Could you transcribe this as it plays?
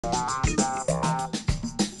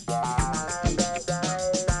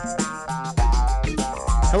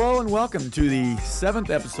welcome to the 7th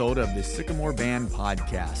episode of the Sycamore Band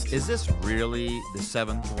Podcast. Is this really the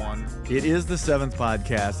 7th one? It is the 7th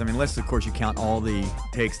podcast. I mean, unless, of course, you count all the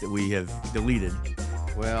takes that we have deleted.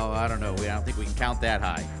 Well, I don't know. I don't think we can count that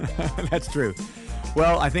high. That's true.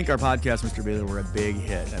 Well, I think our podcast, Mr. Bieler, were a big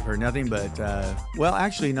hit. I've heard nothing but, well,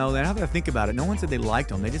 actually, no, now that I think about it, no one said they liked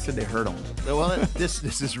them. They just said they heard them. Well, this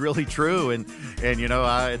is really true, and you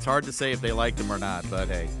know, it's hard to say if they liked them or not, but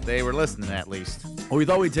hey, they were listening at least. Well, we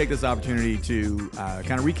thought we'd take this opportunity to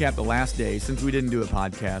kind of recap the last day since we didn't do a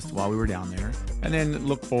podcast while we were down there, and then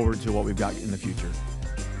look forward to what we've got in the future.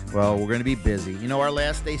 Well, we're going to be busy. You know, our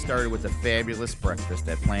last day started with a fabulous breakfast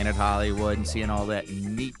at Planet Hollywood and seeing all that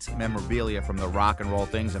neat memorabilia from the rock and roll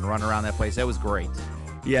things and run around that place. That was great.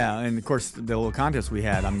 Yeah, and of course, the little contest we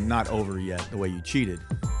had, I'm not over yet the way you cheated.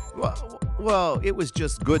 Well, it was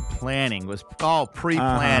just good planning. It was all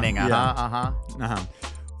pre-planning.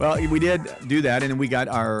 Well, we did do that, and then we got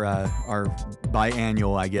our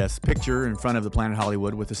biannual, I guess, picture in front of the Planet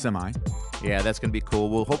Hollywood with the semi. Yeah, that's going to be cool.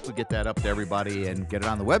 We'll hopefully get that up to everybody and get it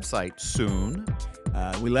on the website soon.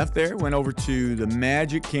 We left there, went over to the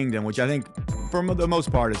Magic Kingdom, which I think, for the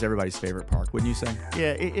most part, is everybody's favorite park, wouldn't you say?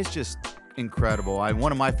 Yeah, it's just incredible.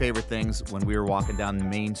 One of my favorite things when we were walking down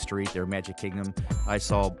Main Street there, Magic Kingdom, I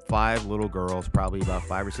saw 5 little girls, probably about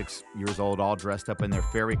 5 or 6 years old, all dressed up in their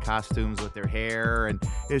fairy costumes with their hair, and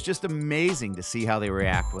it was just amazing to see how they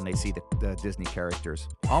react when they see the Disney characters.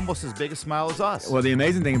 Almost as big a smile as us. Well, the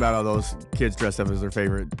amazing thing about all those kids dressed up as their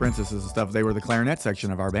favorite princesses and stuff, they were the clarinet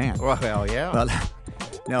section of our band. Well, yeah. Well,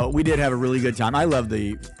 no, we did have a really good time. I love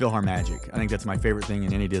the PhilharMagic. I think that's my favorite thing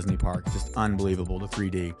in any Disney park. It's just unbelievable, the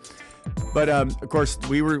 3D. But, of course,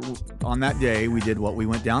 we were on that day, we did what we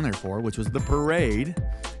went down there for, which was the parade.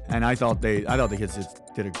 And I thought the kids just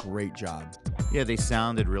did a great job. Yeah, they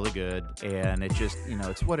sounded really good. And it just, you know,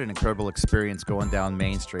 it's what an incredible experience going down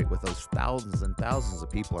Main Street with those thousands and thousands of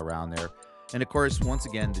people around there. And, of course, once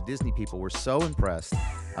again, the Disney people were so impressed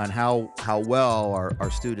on how well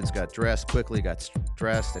our students got dressed, quickly got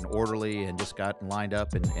dressed and orderly and just got lined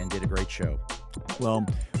up and did a great show. Well,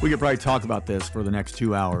 we could probably talk about this for the next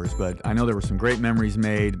 2 hours, but I know there were some great memories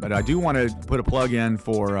made. But I do want to put a plug in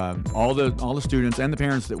for all the students and the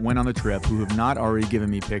parents that went on the trip who have not already given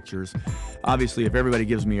me pictures. Obviously, if everybody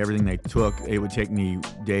gives me everything they took, it would take me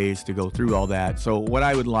days to go through all that. So what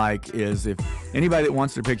I would like is if anybody that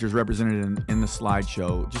wants their pictures represented in the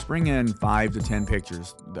slideshow, just bring in 5 to 10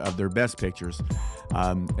 pictures of their best pictures.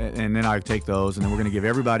 And then I take those, and then we're going to give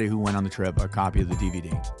everybody who went on the trip a copy of the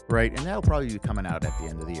DVD. Right, and that'll probably be coming out at the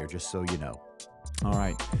end of the year, just so you know. All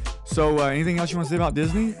right. So anything else you want to say about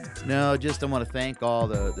Disney? No, just I want to thank all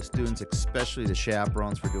the students, especially the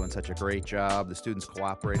chaperones, for doing such a great job, the students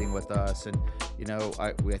cooperating with us. And, you know,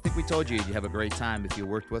 I think we told you you'd have a great time if you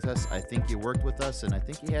worked with us. I think you worked with us, and I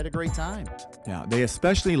think you had a great time. Yeah, they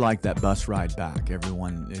especially liked that bus ride back,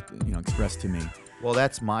 everyone expressed to me. Well,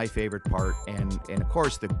 that's my favorite part, and of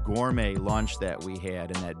course the gourmet lunch that we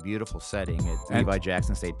had in that beautiful setting at Levi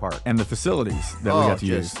Jackson State Park, and the facilities that we got to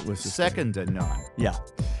use was just second to none. Yeah.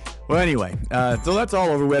 Well, anyway, so that's all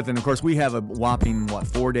over with, and of course we have a whopping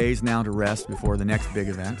 4 days now to rest before the next big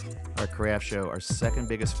event, our craft show, our second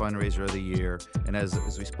biggest fundraiser of the year. And as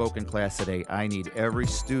we spoke in class today, I need every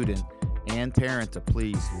student and parent to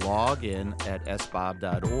please log in at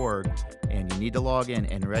sbob.org, and you need to log in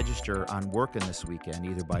and register on working this weekend,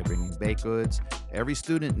 either by bringing baked goods. Every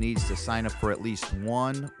student needs to sign up for at least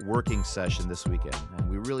one working session this weekend,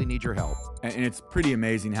 and we really need your help. And it's pretty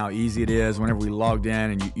amazing how easy it is. Whenever we logged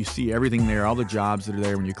in and you see everything there, all the jobs that are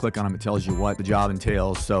there, when you click on them, it tells you what the job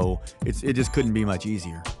entails. So it just couldn't be much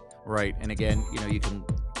easier. Right, and again, you know, you can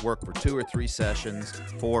work for 2 or 3 sessions,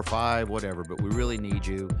 4 or 5, whatever, but we really need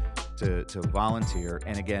you to volunteer.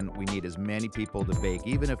 And again, we need as many people to bake.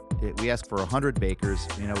 Even if we ask for 100 bakers,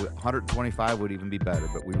 you know, 125 would even be better,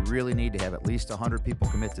 but we really need to have at least 100 people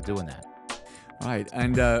commit to doing that. Right,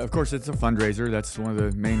 and of course it's a fundraiser. That's one of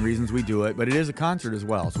the main reasons we do it, but it is a concert as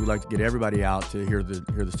well, so we like to get everybody out to hear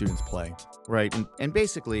the students play. Right, and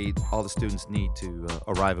basically all the students need to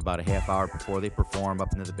arrive about a half hour before they perform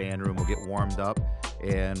up into the band room. We'll get warmed up,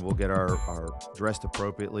 and we'll get our dressed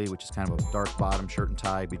appropriately, which is kind of a dark bottom shirt and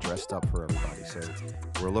tie, be dressed up for everybody. So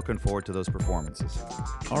we're looking forward to those performances.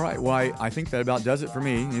 All right, well, I think that about does it for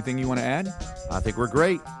me. Anything you want to add? I think we're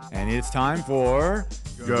great. And it's time for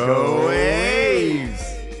Go In!